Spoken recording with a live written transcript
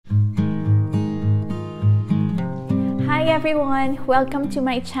Hi everyone! Welcome to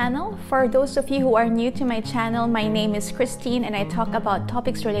my channel. For those of you who are new to my channel, my name is Christine and I talk about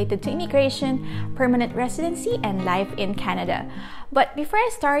topics related to immigration, permanent residency, and life in Canada. But before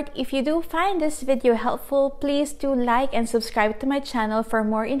I start, if you do find this video helpful, please do like and subscribe to my channel for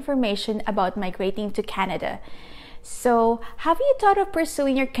more information about migrating to Canada. So, have you thought of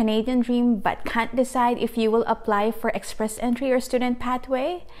pursuing your Canadian dream but can't decide if you will apply for Express Entry or Student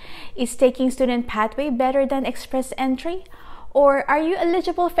Pathway? Is taking Student Pathway better than Express Entry? Or are you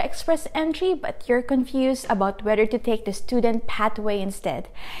eligible for Express Entry but you're confused about whether to take the Student Pathway instead?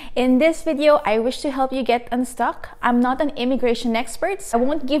 In this video, I wish to help you get unstuck. I'm not an immigration expert, so I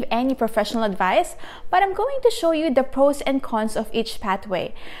won't give any professional advice, but I'm going to show you the pros and cons of each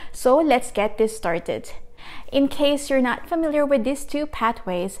pathway. So let's get this started. In case you're not familiar with these two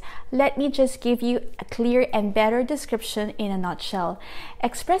pathways, let me just give you a clear and better description in a nutshell.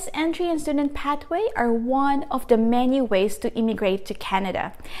 Express Entry and Student Pathway are one of the many ways to immigrate to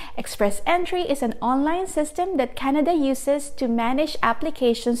Canada. Express Entry is an online system that Canada uses to manage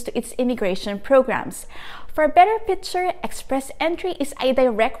applications to its immigration programs. For a better picture, Express Entry is a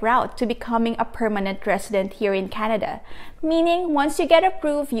direct route to becoming a permanent resident here in Canada. Meaning, once you get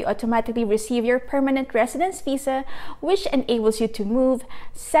approved, you automatically receive your permanent residence visa, which enables you to move,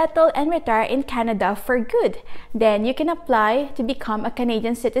 settle, and retire in Canada for good. Then you can apply to become a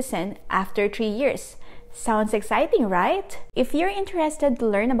Canadian citizen after 3 years. Sounds exciting, right? If you're interested to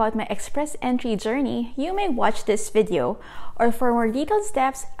learn about my Express Entry journey, you may watch this video. Or for more detailed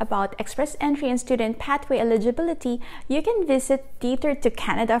steps about Express Entry and Student Pathway eligibility, you can visit Teeter to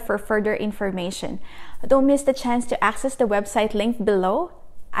Canada for further information. Don't miss the chance to access the website linked below.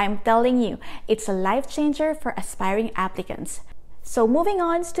 I'm telling you, it's a life changer for aspiring applicants. So moving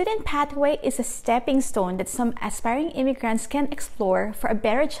on, Student Pathway is a stepping stone that some aspiring immigrants can explore for a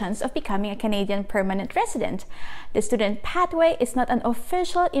better chance of becoming a Canadian permanent resident. The Student Pathway is not an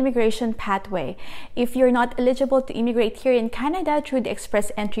official immigration pathway. If you're not eligible to immigrate here in Canada through the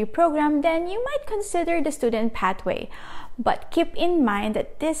Express Entry program, then you might consider the Student Pathway. But keep in mind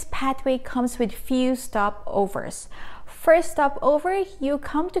that this pathway comes with few stopovers. First stopover, you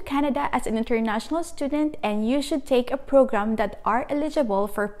come to Canada as an international student and you should take a program that are eligible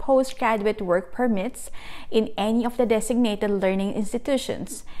for postgraduate work permits in any of the designated learning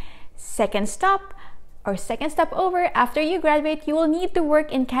institutions. Second stopover, after you graduate, you will need to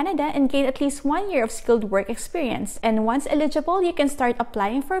work in Canada and gain at least 1 year of skilled work experience. And once eligible, you can start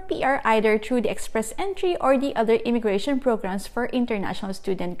applying for PR either through the Express Entry or the other immigration programs for international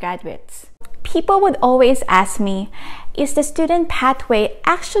student graduates. People would always ask me, is the Student Pathway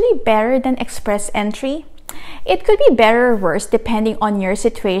actually better than Express Entry? It could be better or worse depending on your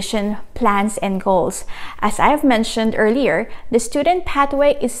situation, plans, and goals. As I have mentioned earlier, the Student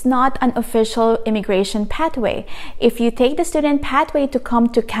Pathway is not an official immigration pathway. If you take the Student Pathway to come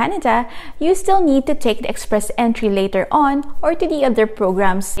to Canada, you still need to take the Express Entry later on or to the other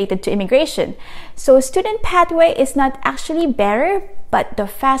programs related to immigration. So Student Pathway is not actually better, but the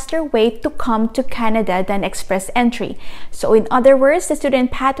faster way to come to Canada than Express Entry. So in other words, the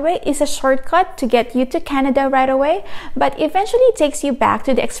Student Pathway is a shortcut to get you to Canada right away, but eventually takes you back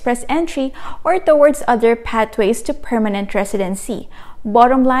to the Express Entry or towards other pathways to permanent residency.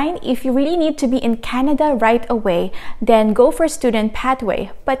 Bottom line, if you really need to be in Canada right away, then go for Student Pathway.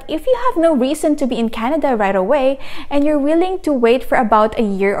 But if you have no reason to be in Canada right away and you're willing to wait for about a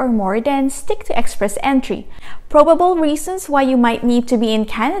year or more, then stick to Express Entry. Probable reasons why you might need to be in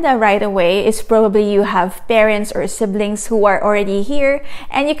Canada right away is probably you have parents or siblings who are already here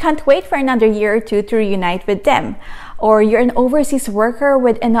and you can't wait for another year or two to reunite with them. Or you're an overseas worker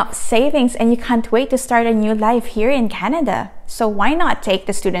with enough savings and you can't wait to start a new life here in Canada. So why not take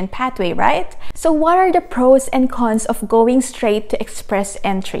the Student Pathway, right? So what are the pros and cons of going straight to Express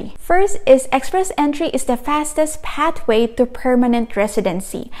Entry? First is Express Entry is the fastest pathway to permanent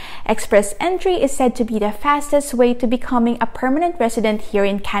residency. Express Entry is said to be the fastest way to becoming a permanent resident here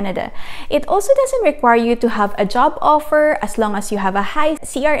in Canada. It also doesn't require you to have a job offer as long as you have a high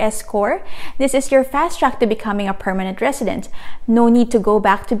CRS score. This is your fast track to becoming a permanent resident. No need to go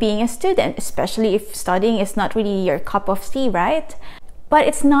back to being a student, especially if studying is not really your cup of tea, right? But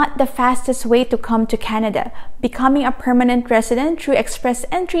it's not the fastest way to come to Canada. Becoming a permanent resident through Express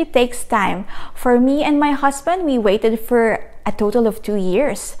Entry takes time. For me and my husband, we waited for a total of 2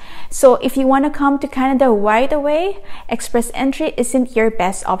 years. So if you want to come to Canada right away, Express Entry isn't your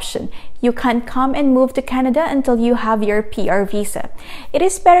best option. You can't come and move to Canada until you have your PR visa. It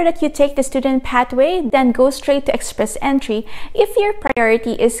is better that you take the Student Pathway than go straight to Express Entry if your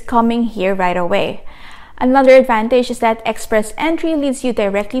priority is coming here right away. Another advantage is that express entry leads you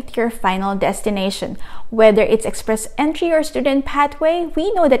directly to your final destination. Whether it's express entry or student pathway,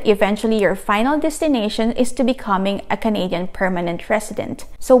 we know that eventually your final destination is to becoming a Canadian permanent resident.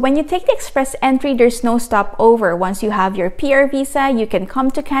 So when you take the express entry, there's no stopover. Once you have your PR visa, you can come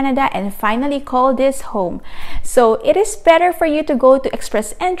to Canada and finally call this home. So it is better for you to go to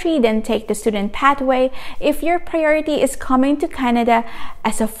express entry than take the student pathway if your priority is coming to Canada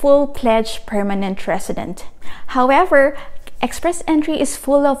as a full-fledged permanent resident. However, express entry is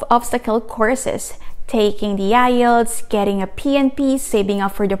full of obstacle courses. Taking the IELTS, getting a PNP, saving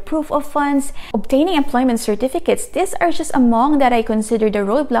up for the proof of funds, obtaining employment certificates. These are just among that I consider the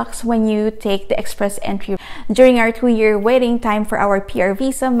roadblocks when you take the express entry. During our 2-year waiting time for our PR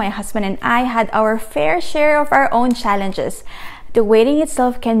visa, my husband and I had our fair share of our own challenges. The waiting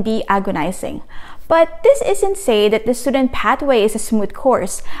itself can be agonizing. But this isn't to say that the student pathway is a smooth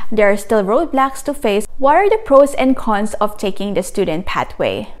course. There are still roadblocks to face. What are the pros and cons of taking the student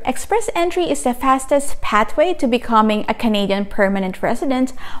pathway? Express entry is the fastest pathway to becoming a Canadian permanent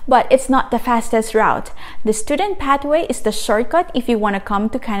resident, but it's not the fastest route. The student pathway is the shortcut if you want to come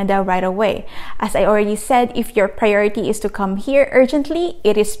to Canada right away. As I already said, if your priority is to come here urgently,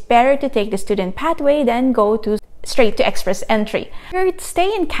 it is better to take the student pathway than go straight to express entry. Your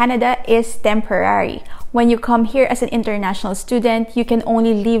stay in Canada is temporary. When you come here as an international student, you can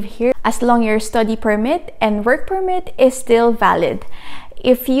only live here as long as your study permit and work permit is still valid.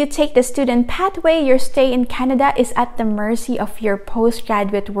 If you take the student pathway, your stay in Canada is at the mercy of your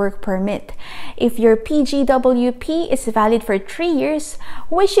postgraduate work permit. If your PGWP is valid for 3 years,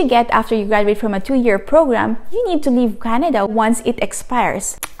 which you get after you graduate from a 2-year program, you need to leave Canada once it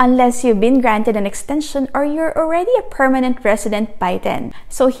expires, unless you've been granted an extension or you're already a permanent resident by then.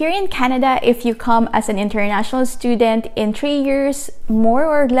 So here in Canada, if you come as an international student, in 3 years, more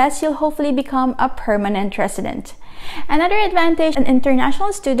or less, you'll hopefully become a permanent resident. Another advantage, an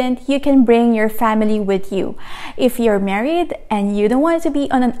international student, you can bring your family with you. If you're married and you don't want to be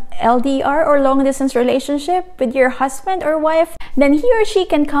on an LDR or long distance relationship with your husband or wife, then he or she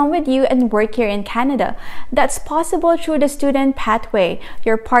can come with you and work here in Canada. That's possible through the student pathway.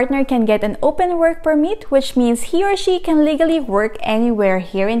 Your partner can get an open work permit, which means he or she can legally work anywhere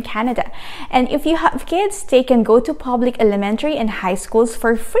here in Canada. And if you have kids, they can go to public elementary and high schools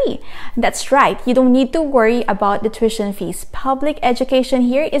for free. That's right, you don't need to worry about the tuition fees. Public education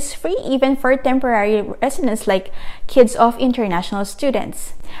here is free even for temporary residents like kids of international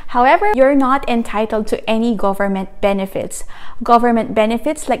students. However, you're not entitled to any government benefits. Government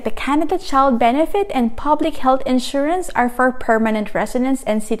benefits like the Canada Child Benefit and public health insurance are for permanent residents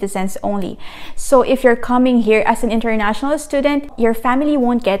and citizens only. So if you're coming here as an international student, your family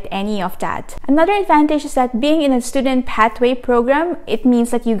won't get any of that. Another advantage is that being in a student pathway program, it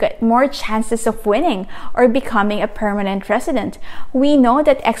means that you get more chances of winning or becoming a permanent resident. We know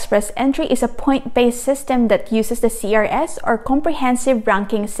that express entry is a point-based system that uses the CRS or comprehensive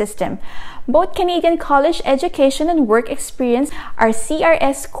ranking system. Both Canadian college education and work experience are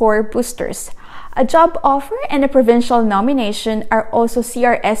CRS score boosters. A job offer and a provincial nomination are also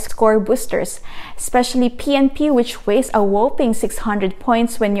CRS score boosters, especially PNP, which weighs a whopping 600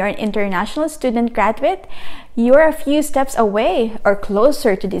 points when you're an international student graduate. You're a few steps away or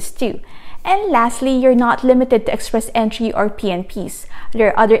closer to this too. And lastly, you're not limited to express entry or PNPs. There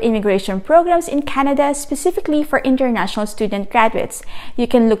are other immigration programs in Canada specifically for international student graduates. You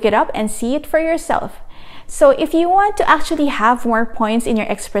can look it up and see it for yourself. So if you want to actually have more points in your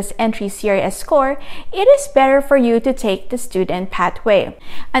express entry CRS score, it is better for you to take the student pathway.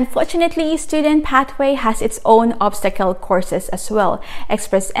 Unfortunately, student pathway has its own obstacle courses as well.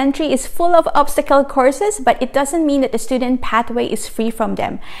 Express entry is full of obstacle courses, but it doesn't mean that the student pathway is free from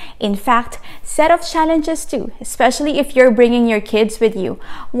them. In fact, set of challenges too, especially if you're bringing your kids with you.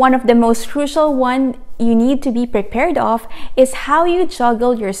 One of the most crucial one you need to be prepared of is how you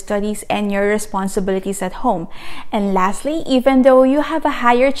juggle your studies and your responsibilities at home. And lastly, even though you have a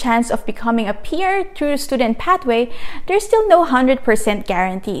higher chance of becoming a peer through student pathway, there's still no 100%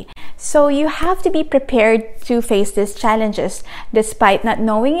 guarantee. So you have to be prepared to face these challenges, despite not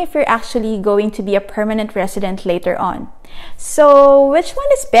knowing if you're actually going to be a permanent resident later on. So which one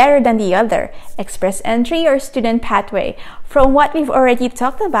is better than the other, express entry or student pathway? From what we've already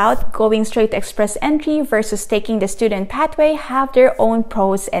talked about, going straight to express entry versus taking the student pathway have their own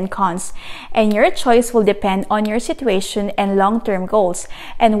pros and cons, and your choice will depend on your situation and long-term goals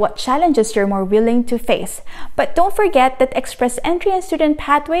and what challenges you're more willing to face. But don't forget that express entry and student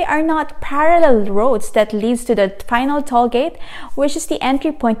pathway are not parallel roads that leads to the final toll gate, which is the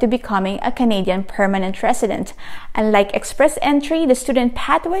entry point to becoming a Canadian permanent resident. Unlike express entry, the student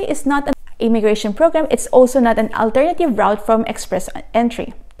pathway is not immigration program, it's also not an alternative route from express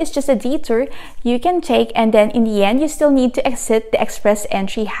entry. It's just a detour you can take, and then in the end, you still need to exit the express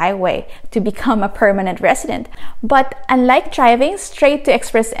entry highway to become a permanent resident. But unlike driving straight to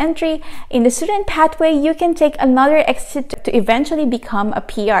express entry, in the student pathway, you can take another exit to eventually become a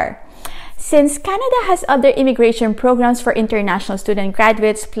PR. Since Canada has other immigration programs for international student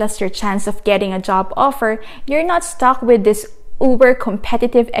graduates, plus your chance of getting a job offer, you're not stuck with this uber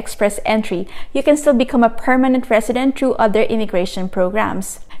competitive express entry. You can still become a permanent resident through other immigration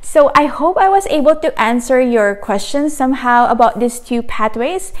programs. So I hope I was able to answer your questions somehow about these two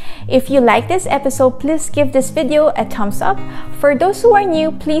pathways. If you like this episode, please give this video a thumbs up. For those who are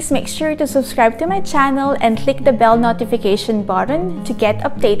new, please make sure to subscribe to my channel and click the bell notification button to get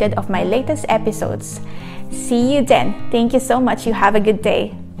updated of my latest episodes. See you then. Thank you so much. You have a good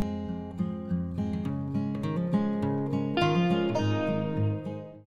day.